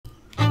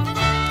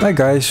Hi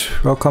guys,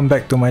 welcome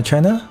back to my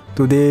channel.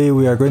 Today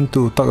we are going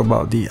to talk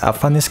about the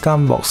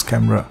Afghanistan box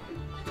camera.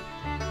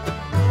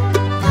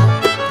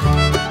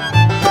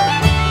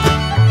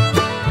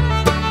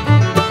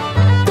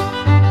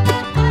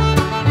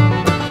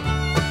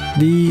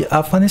 The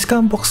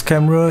Afghanistan box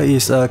camera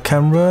is a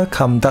camera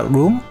come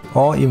darkroom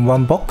all in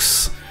one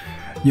box.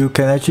 You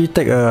can actually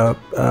take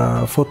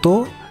a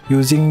photo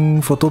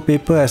using photo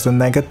paper as a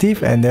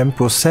negative and then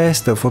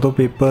process the photo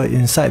paper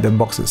inside the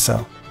box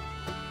itself.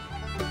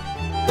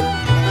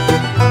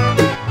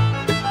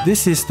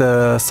 This is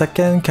the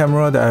second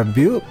camera that I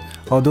built,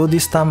 although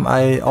this time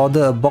I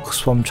ordered a box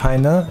from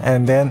China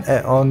and then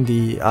add on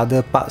the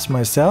other parts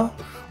myself,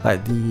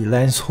 like the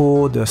lens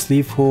hole, the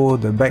sleeve hole,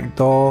 the back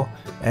door,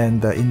 and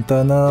the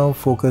internal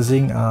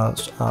focusing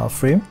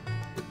frame.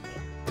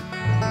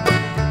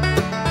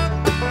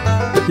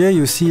 Here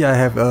you see I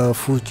have a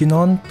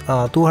Fujifilm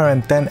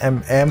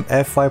 210mm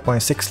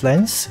f5.6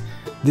 lens.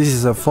 This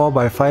is a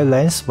 4x5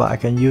 lens, but I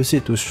can use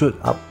it to shoot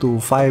up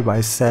to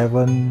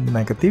 5x7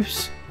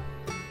 negatives.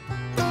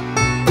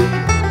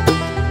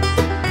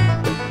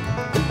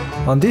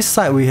 On this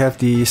side we have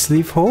the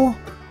sleeve hole.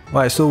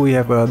 Right, so we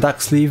have a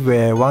dark sleeve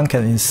where one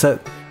can insert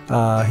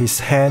his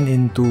hand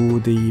into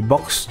the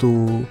box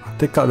to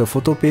take out the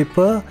photo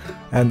paper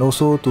and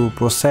also to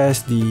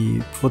process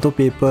the photo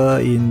paper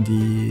in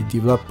the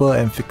developer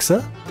and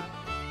fixer.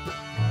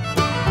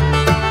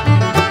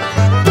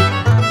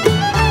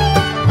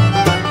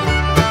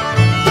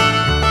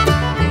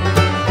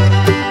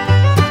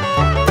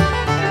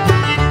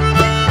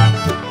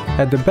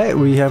 At the back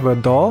we have a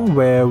door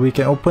where we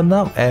can open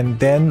up and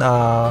then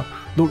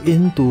look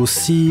in to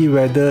see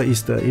whether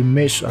is the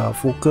image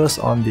focused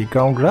on the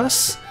ground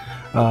glass.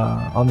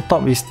 On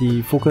top is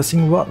the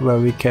focusing rod where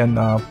we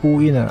can pull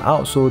in and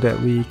out so that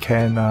we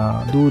can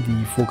do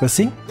the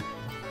focusing.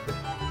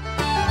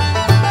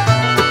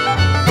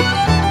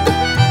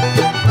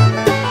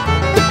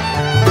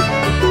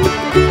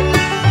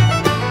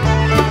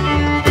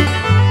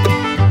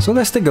 So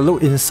let's take a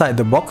look inside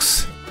the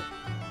box.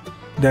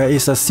 There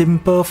is a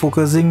simple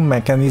focusing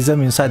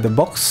mechanism inside the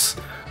box.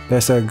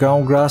 There's a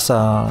ground glass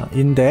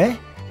in there,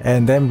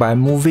 and then by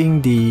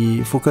moving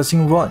the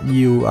focusing rod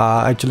you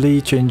are actually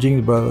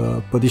changing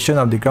the position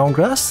of the ground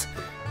glass.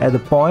 At the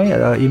point,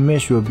 the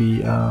image will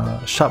be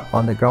sharp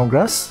on the ground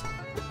glass.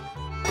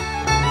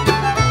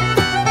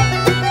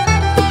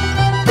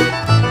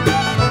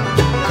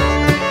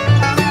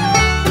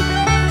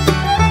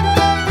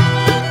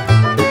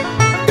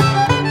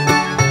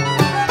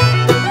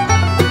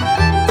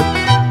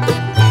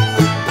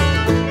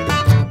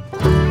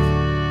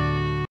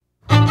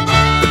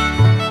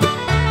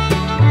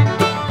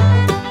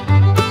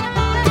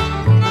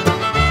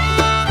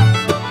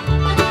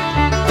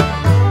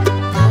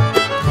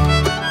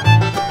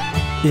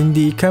 In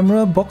the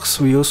camera box,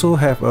 we also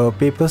have a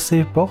paper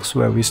safe box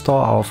where we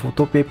store our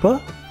photo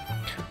paper.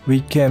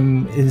 We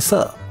can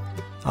insert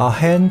our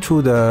hand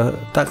through the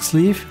dark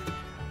sleeve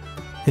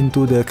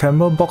into the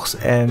camera box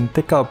and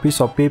take out a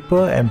piece of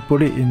paper and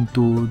put it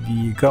into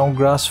the ground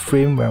glass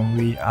frame when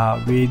we are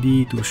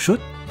ready to shoot.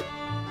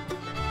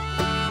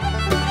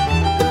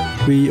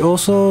 We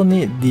also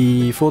need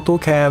the photo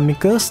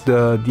chemicals,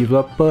 the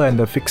developer and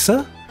the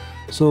fixer.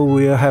 So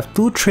we'll have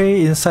two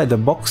trays inside the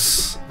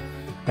box.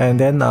 And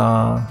then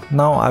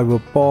now I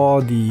will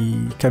pour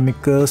the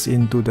chemicals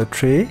into the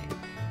tray.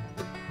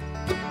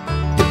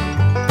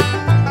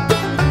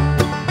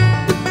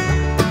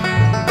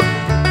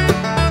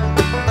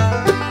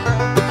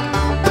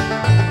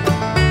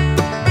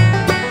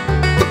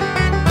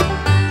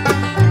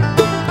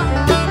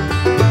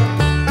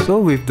 So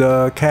with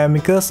the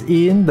chemicals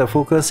in, the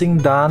focusing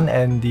done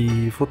and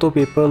the photo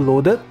paper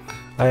loaded,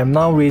 I am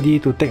now ready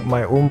to take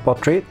my own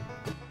portrait.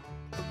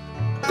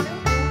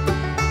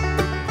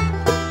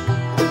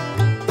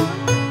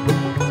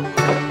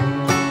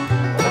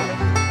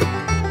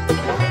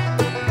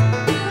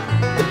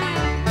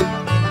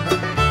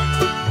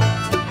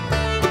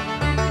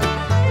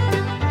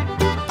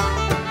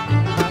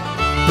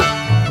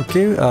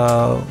 Okay,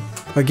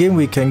 again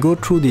we can go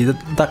through the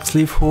dark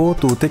sleeve hole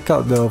to take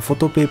out the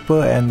photo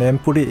paper and then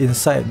put it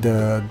inside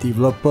the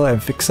developer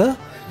and fixer,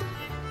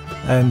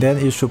 and then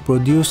it should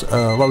produce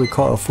what we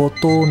call a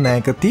photo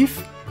negative.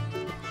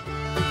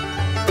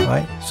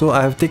 Right, so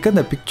I have taken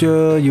the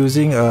picture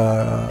using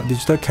a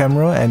digital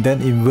camera and then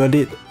invert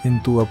it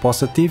into a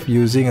positive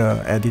using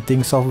a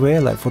editing software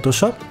like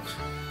Photoshop.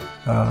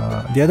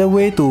 The other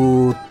way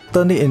to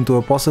turn it into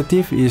a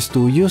positive is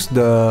to use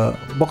the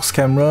box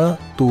camera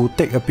to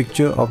take a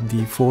picture of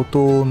the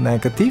photo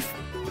negative.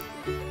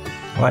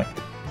 Right,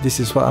 this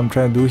is what I'm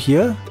trying to do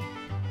here.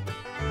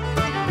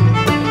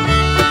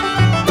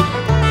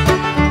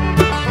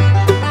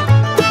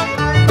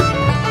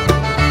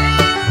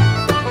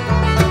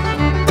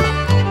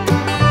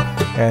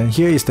 And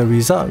here is the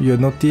result.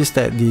 You'll notice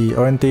that the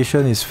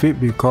orientation is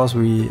flipped because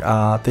we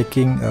are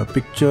taking a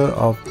picture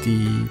of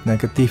the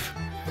negative.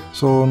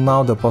 So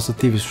now the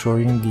positive is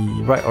showing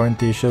the right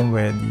orientation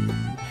where the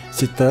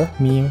sitter,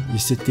 me,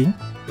 is sitting.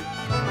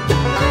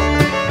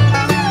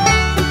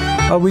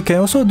 We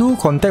can also do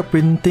contact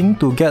printing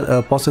to get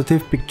a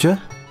positive picture,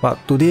 but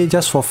today,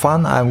 just for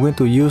fun, I'm going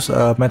to use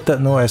a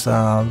method known as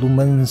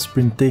lumen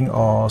printing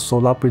or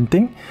solar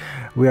printing.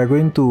 We are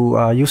going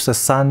to use the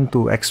sun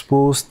to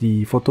expose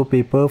the photo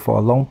paper for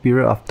a long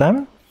period of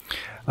time.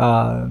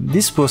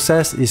 This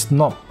process is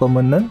not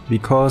permanent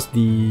because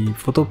the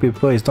photo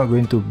paper is not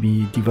going to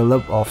be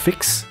developed or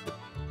fixed.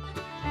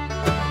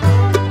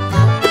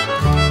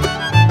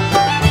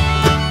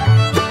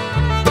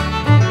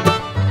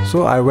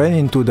 So I went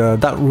into the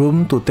dark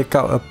room to take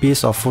out a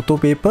piece of photo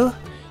paper.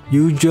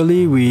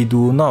 Usually we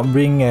do not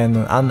bring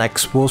an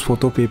unexposed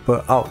photo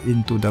paper out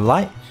into the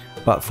light,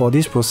 but for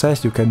this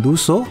process you can do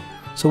so.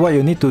 So what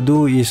you need to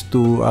do is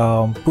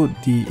to put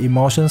the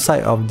emulsion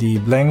side of the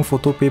blank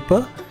photo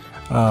paper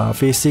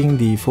facing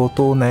the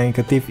photo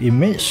negative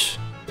image,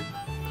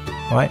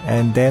 right?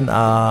 And then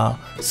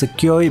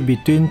secure it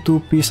between two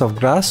pieces of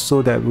glass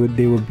so that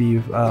they will be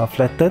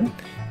flattened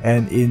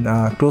and in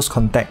close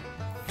contact.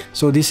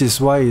 So this is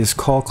why it's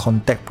called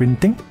contact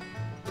printing.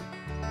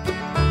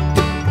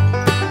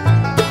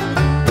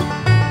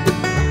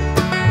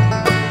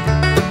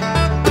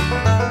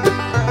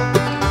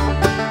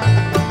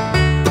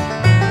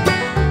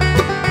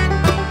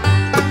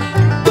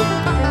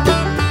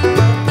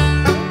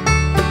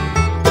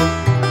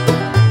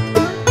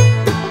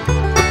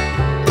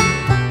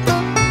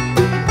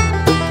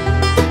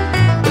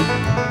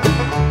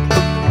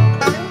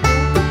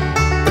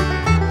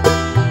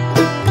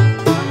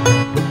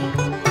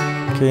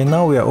 Okay,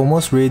 now we are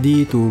almost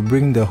ready to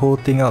bring the whole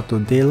thing out to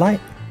daylight.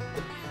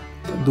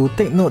 Do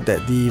take note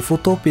that the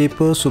photo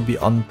paper should be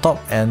on top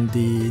and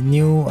the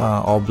new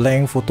or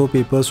blank photo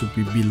paper should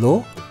be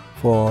below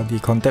for the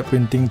contact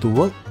printing to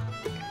work.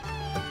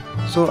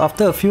 So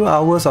after a few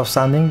hours of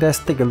sunning,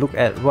 let's take a look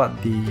at what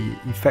the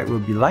effect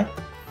will be like.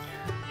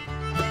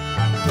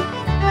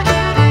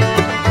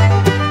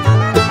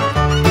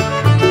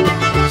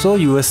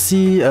 So you will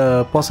see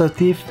a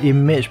positive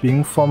image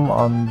being formed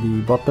on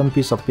the bottom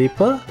piece of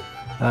paper.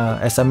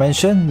 As I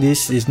mentioned,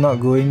 this is not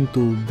going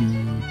to be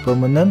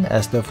permanent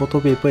as the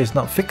photo paper is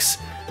not fixed.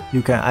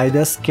 You can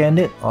either scan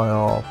it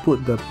or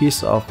put the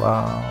piece of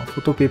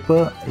photo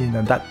paper in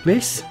a dark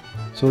place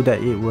so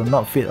that it will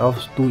not fade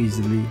off too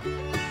easily.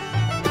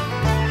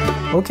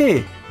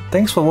 Okay,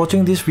 thanks for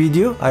watching this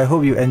video. I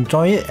hope you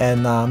enjoy it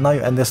and now you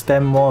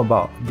understand more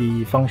about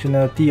the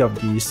functionality of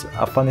this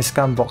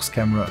Afghanistan box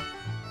camera.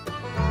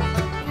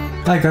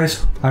 Hi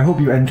guys, I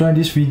hope you enjoyed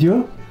this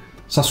video.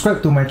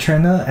 Subscribe to my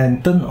channel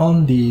and turn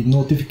on the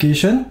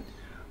notification.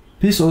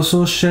 Please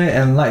also share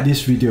and like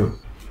this video.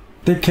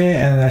 Take care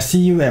and I see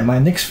you at my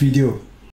next video.